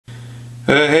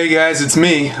Hey guys, it's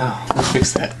me. Oh, let's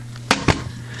fix that.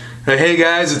 Hey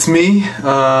guys, it's me.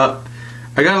 I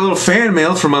got a little fan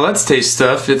mail for my Let's Taste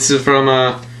stuff. It's from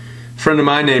a friend of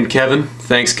mine named Kevin.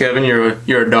 Thanks, Kevin.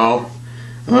 You're a doll.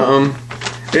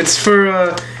 It's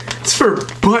for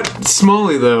Butt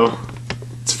Smalley though.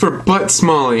 It's for Butt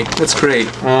Smalley. That's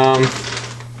great.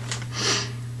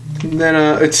 Then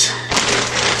it's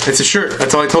a shirt.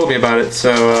 That's all he told me about it.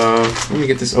 So let me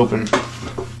get this open.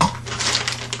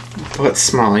 Butt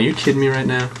Smalley. Are you kidding me right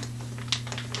now?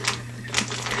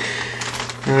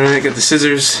 Alright, got the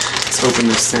scissors. Let's open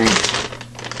this thing.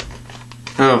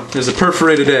 Oh, there's a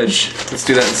perforated edge. Let's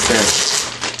do that instead.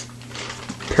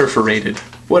 Perforated.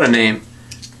 What a name.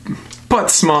 Butt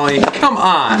Smalley. Come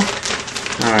on.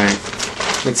 Alright.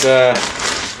 It's a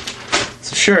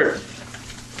shirt.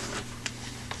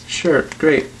 Shirt.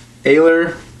 Great.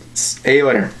 Sailor?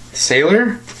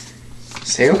 Sailor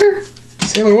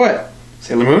what?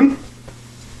 Sailor Moon?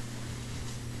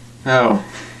 Oh.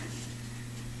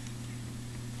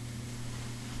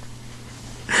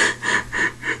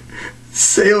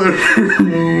 Sailor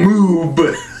Moob.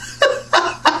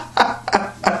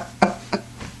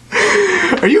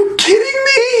 Are you kidding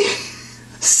me?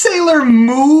 Sailor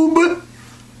Moob?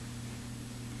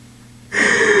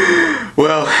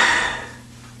 Well,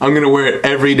 I'm gonna wear it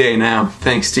every day now,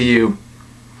 thanks to you.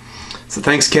 So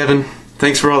thanks, Kevin.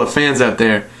 Thanks for all the fans out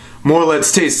there. More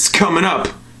Let's Tastes coming up.